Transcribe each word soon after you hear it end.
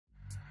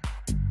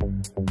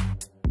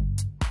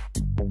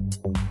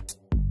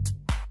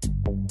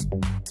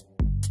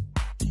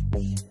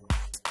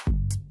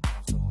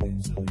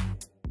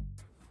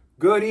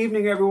Good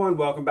evening, everyone.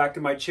 Welcome back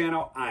to my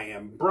channel. I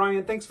am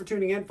Brian. Thanks for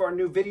tuning in for our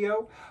new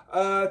video.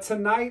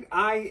 Tonight,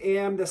 I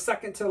am the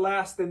second to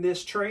last in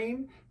this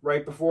train.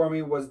 Right before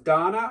me was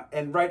Donna,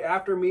 and right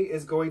after me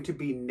is going to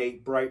be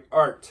Nate Bright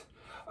Art.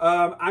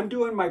 I'm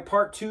doing my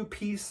part 2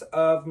 piece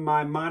of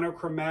my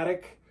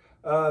monochromatic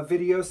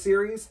video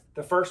series.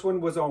 The first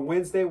one was on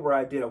Wednesday where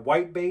I did a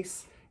white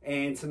base,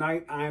 and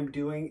tonight I'm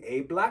doing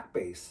a black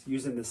base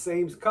using the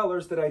same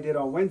colors that I did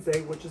on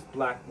Wednesday, which is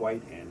black,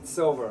 white, and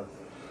silver.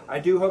 I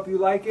do hope you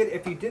like it.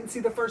 If you didn't see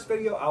the first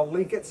video, I'll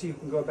link it so you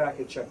can go back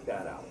and check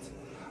that out.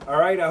 All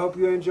right, I hope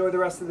you enjoy the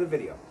rest of the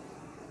video.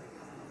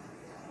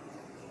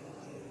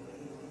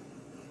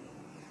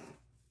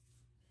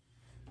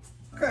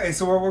 Okay,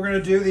 so what we're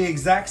gonna do, the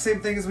exact same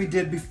thing as we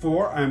did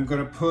before. I'm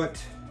gonna put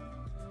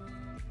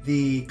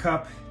the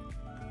cup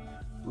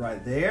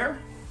right there.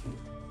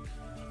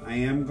 I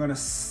am gonna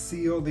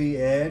seal the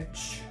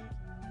edge.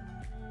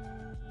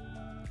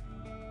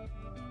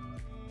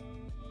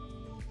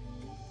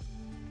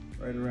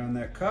 Right around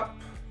that cup.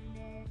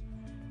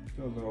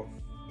 Do a little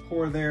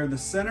pour there in the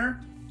center.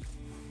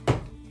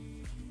 I'm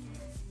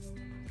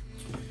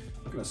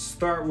gonna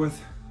start with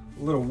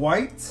a little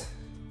white.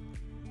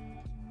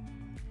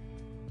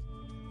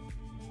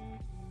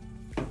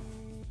 A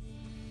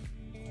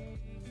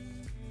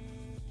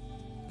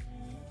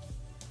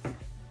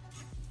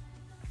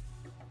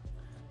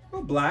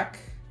little black.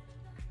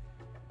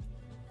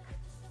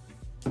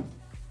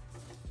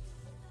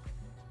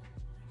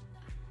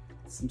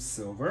 Some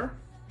silver.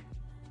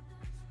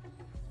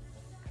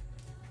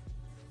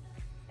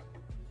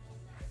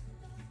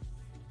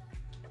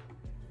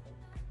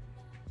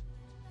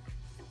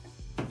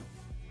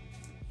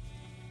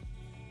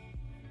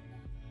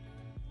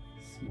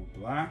 Some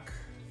black.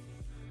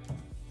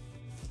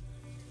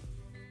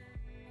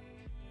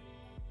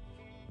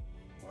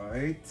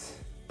 White.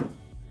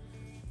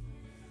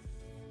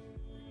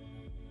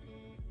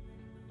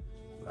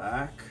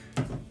 Black.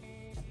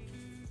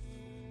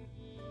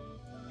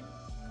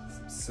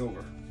 Some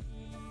silver.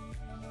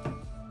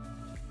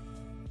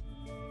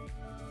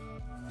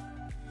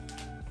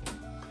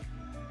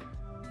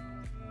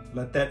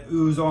 Let that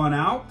ooze on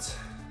out.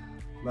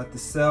 Let the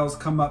cells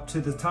come up to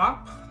the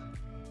top.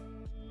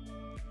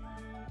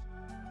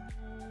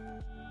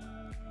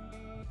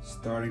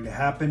 Starting to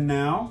happen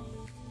now.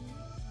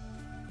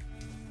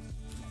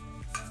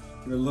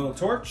 Get a little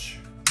torch.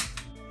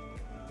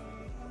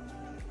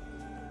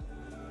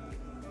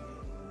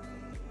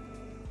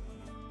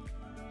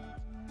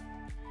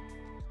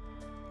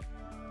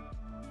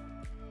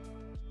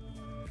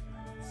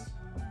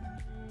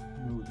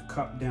 Move the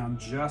cup down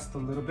just a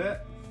little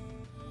bit.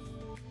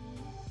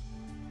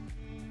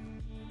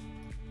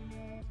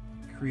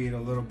 Create a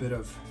little bit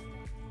of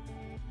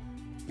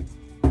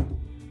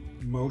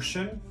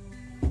motion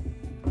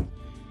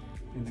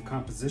in the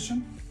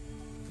composition.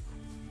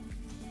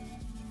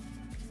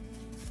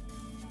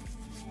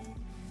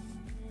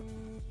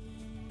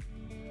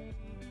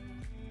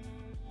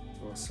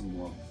 Throw some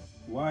more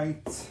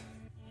white.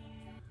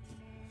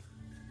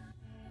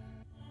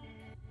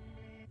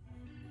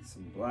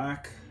 Some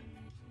black.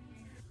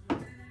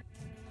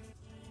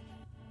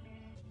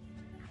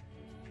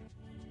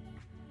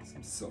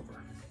 Some silver.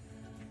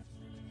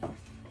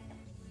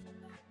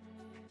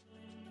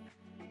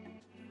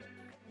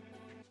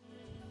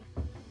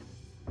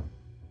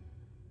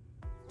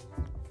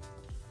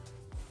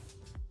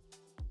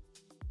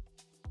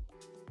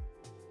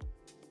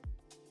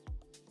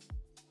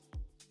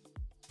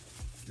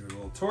 Give it a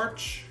little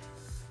torch.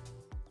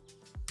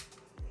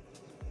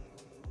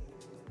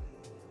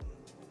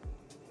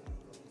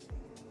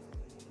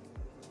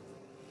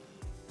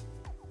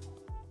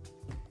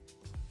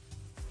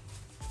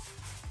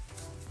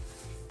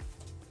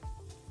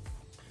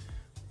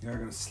 You're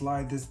going to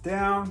slide this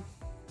down.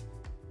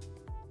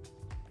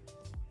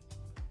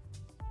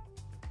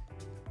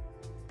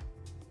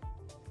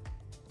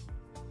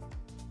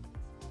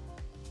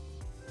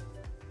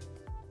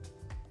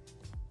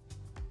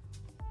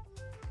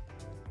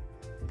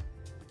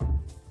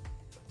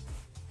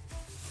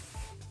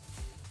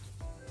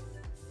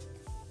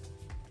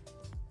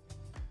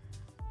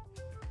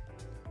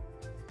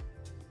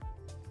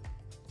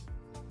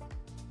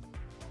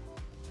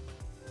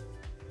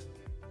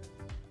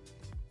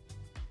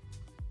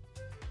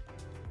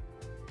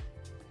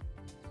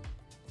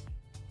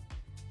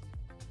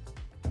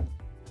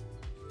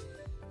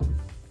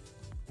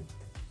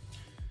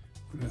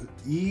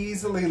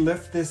 Easily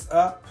lift this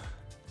up,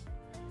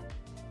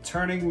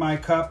 turning my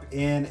cup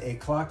in a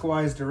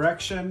clockwise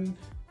direction.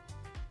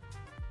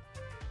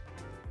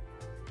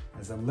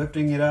 As I'm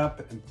lifting it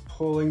up and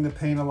pulling the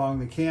paint along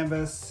the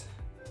canvas,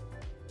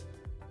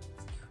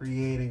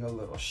 creating a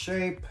little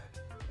shape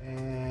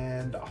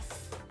and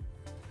off.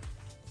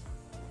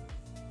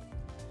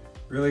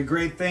 Really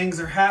great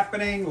things are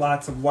happening.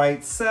 Lots of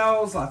white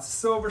cells, lots of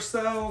silver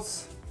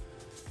cells.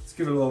 Let's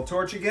give it a little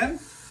torch again.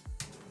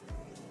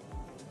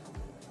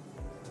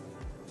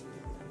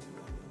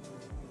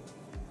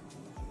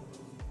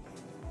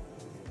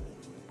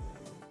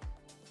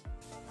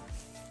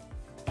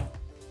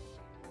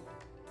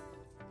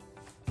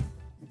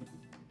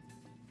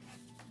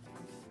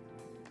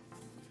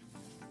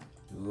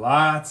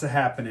 Lots of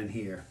happening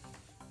here.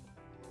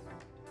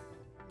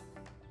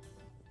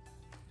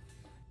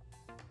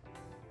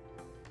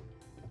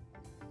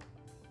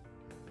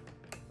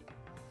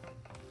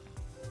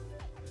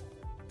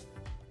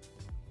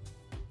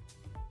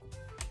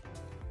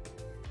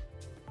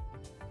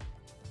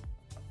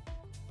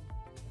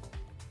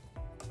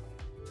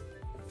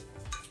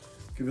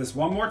 Give this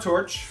one more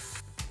torch.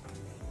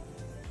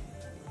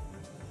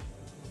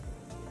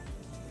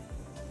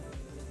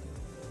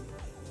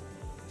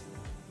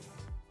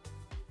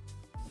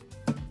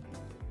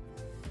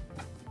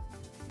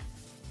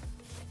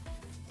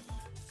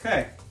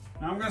 Okay,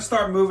 now I'm going to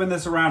start moving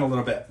this around a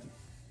little bit.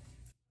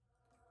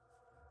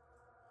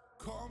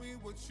 Call me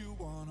what you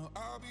wanna,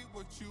 I'll be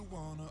what you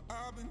wanna.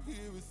 I've been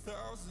here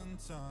 1,000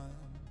 times.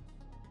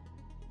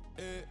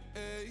 Hey,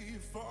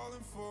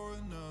 falling for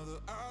another,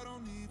 I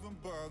don't even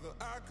bother.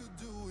 I could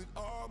do it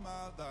all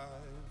my life.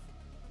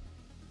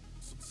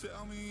 So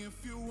tell me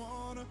if you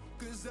wanna,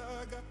 cause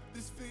I got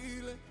this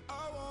feeling.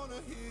 I wanna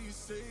hear you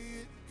say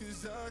it,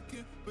 cause I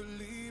can't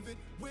believe it.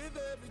 With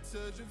every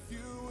touch of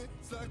you,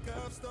 it's like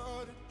I've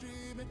started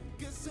dreaming.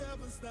 Guess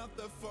heaven's not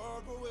that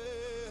far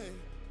away.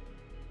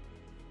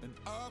 And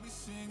I'll be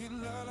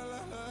singing la la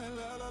la la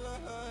la la la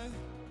la.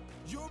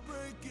 You're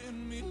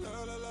breaking me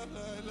la la la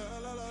la la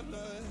la la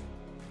la.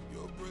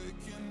 You're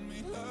breaking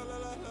me la la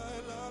la la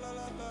la la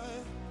la la.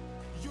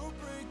 You're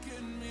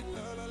breaking me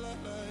la la la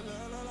la la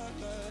la la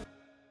la.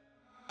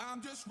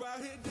 I'm just right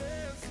here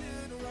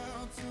dancing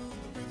around to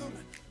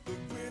the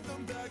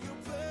rhythm that you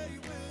play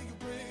when you're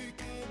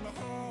breaking my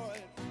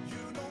heart.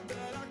 You know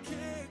that I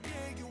can't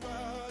get you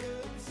out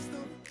of the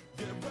system.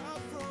 Yeah,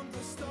 right from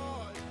the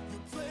start, you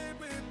play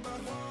with my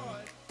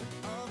heart.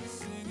 I'll be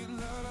singing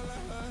la la la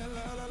la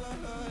la la la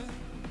la.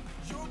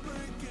 You're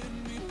breaking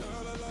me la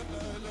la la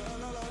la la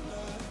la la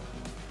la.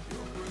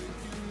 You're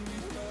breaking me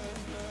la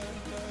la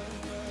la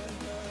la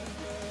la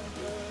la la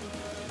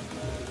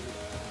la.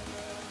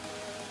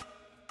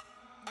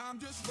 I'm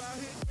just right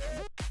here.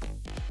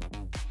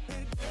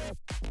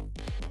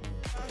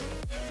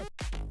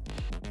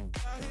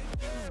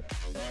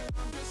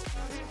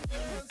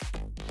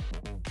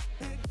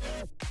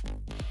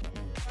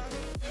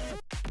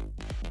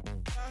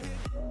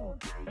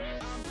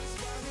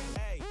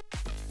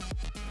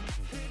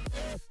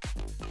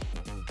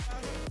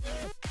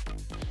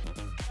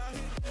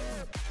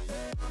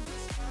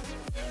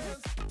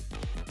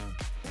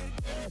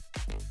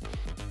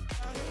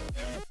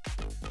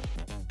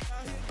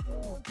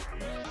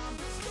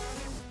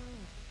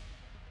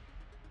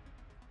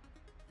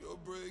 You're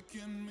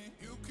breaking me,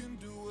 you can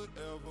do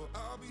whatever.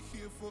 I'll be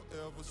here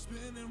forever,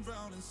 spinning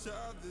round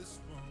inside this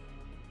room.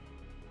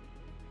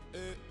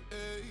 Hey,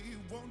 hey,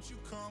 won't you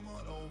come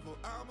on over?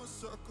 I'm a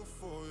sucker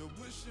for you,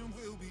 wishing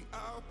we'll be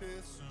out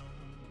here soon.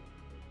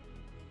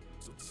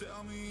 So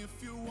tell me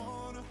if you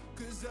wanna,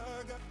 cause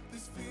I got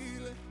this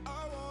feeling.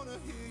 I wanna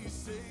hear you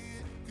say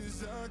it,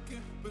 cause I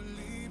can't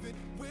believe it.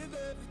 With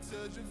every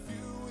touch of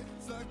you,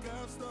 it's like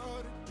I've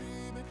started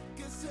dreaming.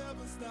 Guess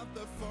heaven's not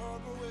that far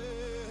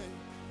away.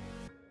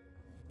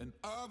 And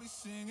I'll be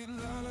singing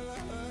la la la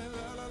la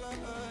la la la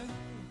la.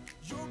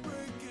 You're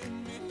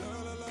breaking me la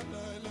la la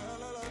la la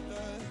la la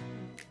la.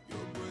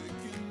 You're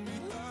breaking me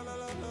la la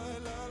la la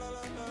la la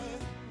la la.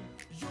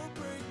 You're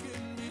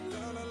breaking me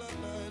la la la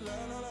la la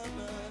la la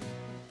la.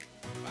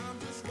 I'm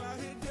just right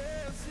here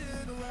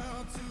dancing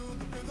around to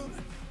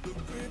the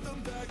rhythm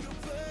that you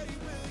play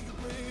when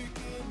you're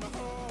breaking my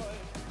heart.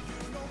 You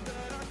know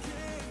that I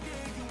can't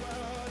get you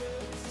out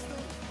of the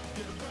system.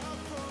 Get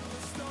right from the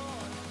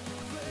start, you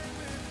play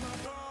with my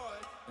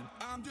heart, and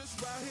I'm just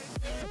right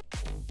here.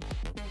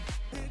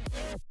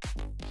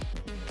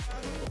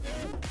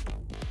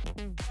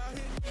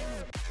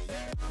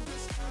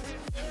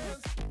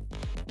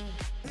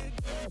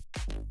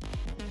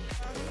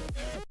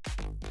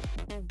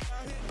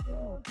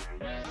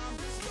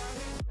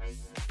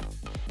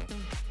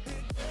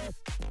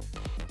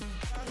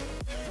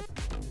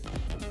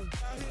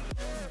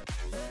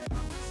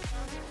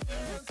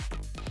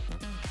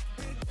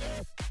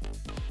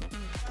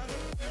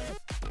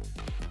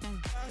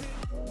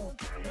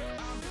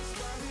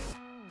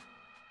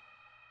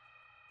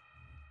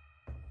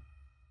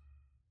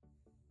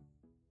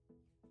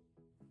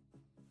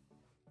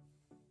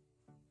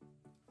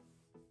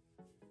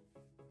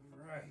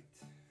 Right.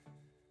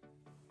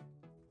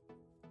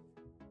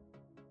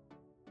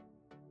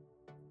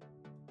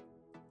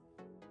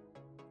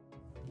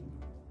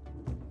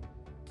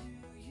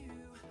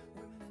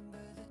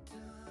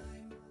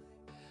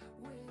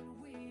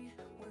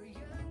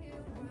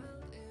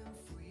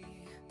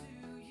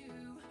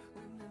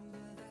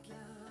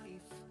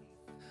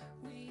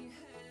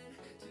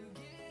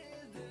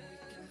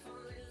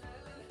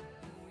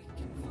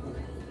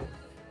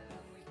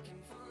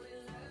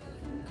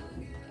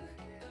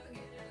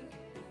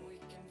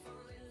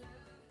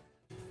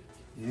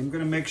 I'm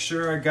going to make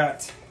sure I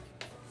got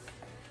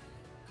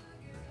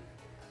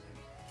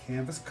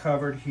canvas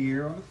covered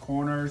here on the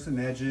corners and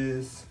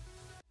edges.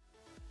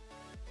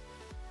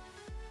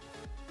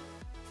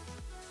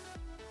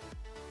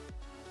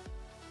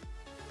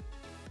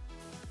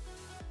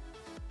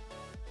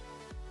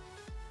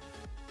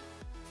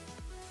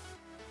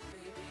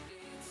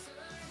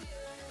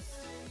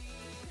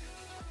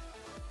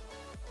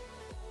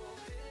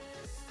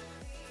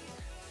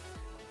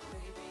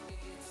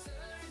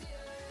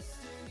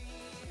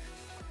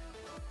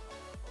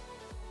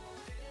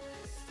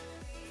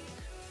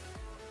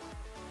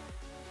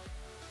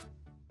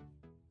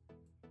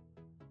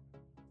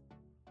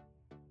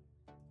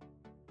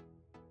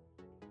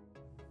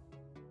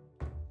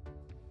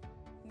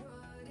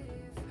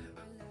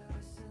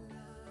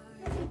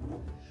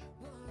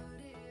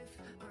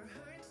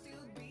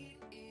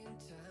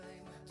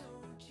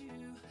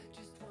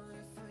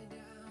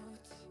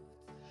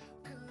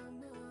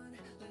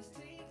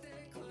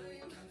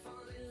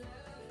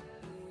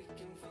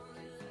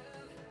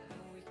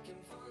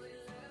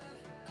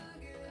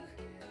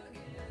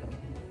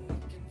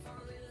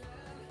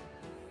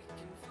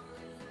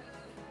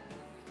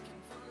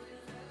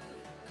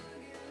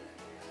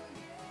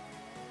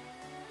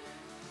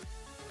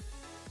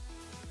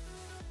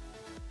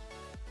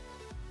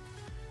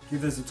 Give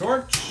this a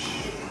torch.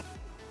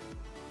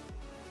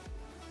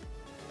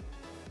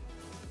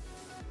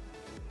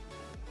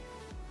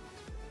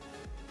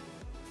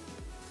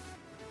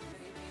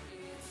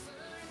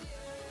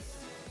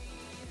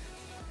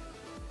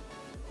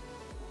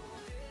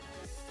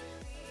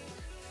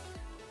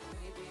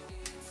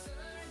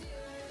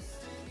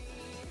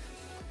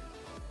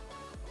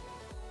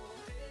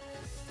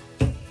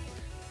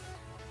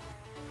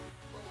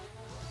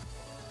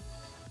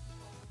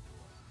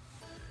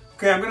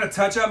 Okay, I'm gonna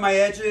touch up my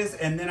edges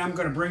and then I'm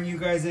gonna bring you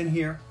guys in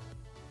here.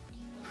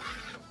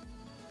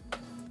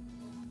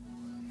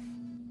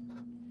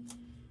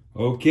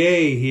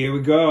 Okay, here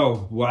we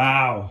go.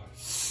 Wow,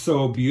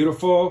 so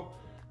beautiful.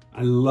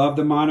 I love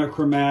the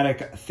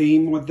monochromatic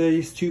theme with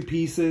these two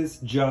pieces,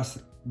 just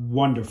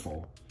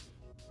wonderful.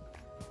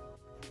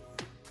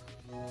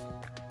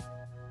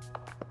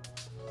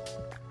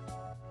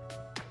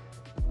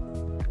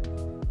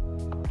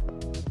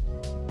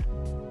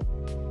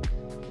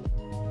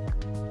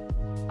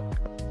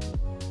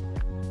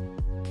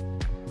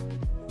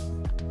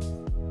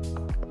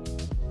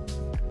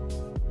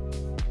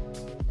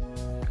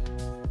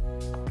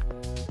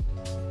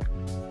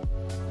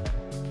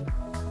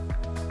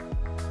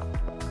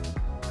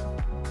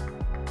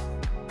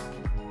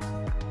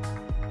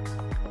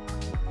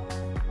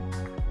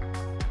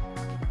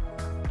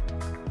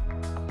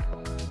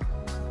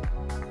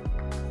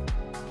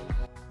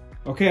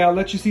 Okay, I'll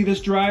let you see this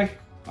dry.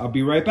 I'll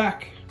be right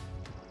back.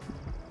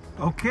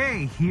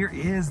 Okay, here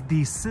is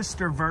the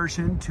sister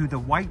version to the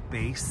white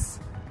base.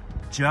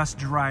 Just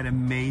dried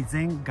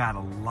amazing. Got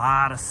a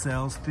lot of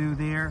cells through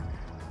there.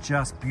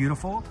 Just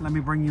beautiful. Let me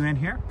bring you in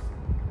here.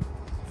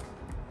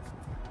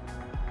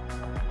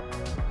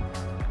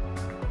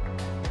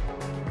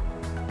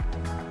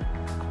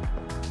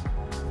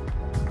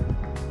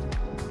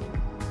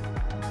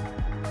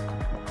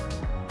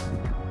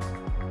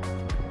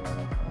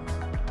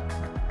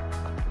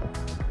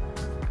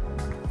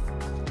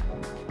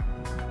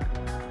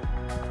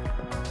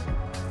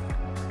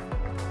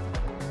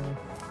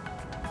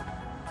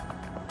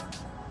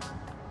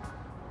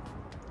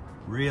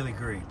 Really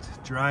great,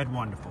 dried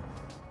wonderful.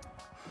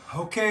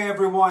 Okay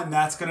everyone,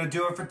 that's gonna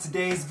do it for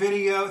today's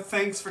video.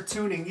 Thanks for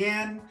tuning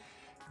in.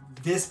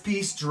 This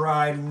piece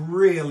dried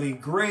really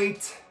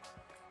great.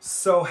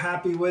 So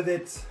happy with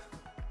it.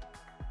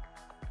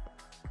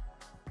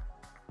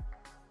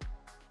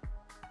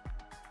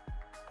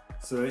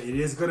 So it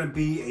is gonna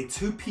be a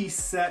two-piece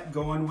set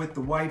going with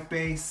the white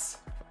base.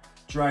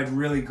 Dried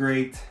really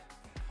great.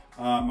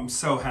 I'm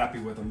so happy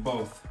with them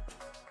both.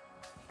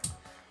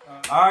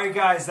 All right,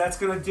 guys, that's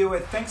going to do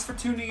it. Thanks for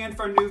tuning in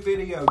for a new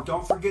video.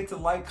 Don't forget to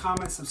like,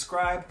 comment,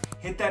 subscribe.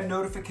 Hit that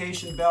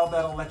notification bell.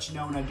 That'll let you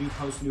know when I do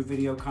post new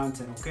video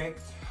content, okay?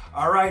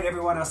 All right,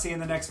 everyone. I'll see you in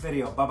the next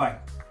video. Bye-bye.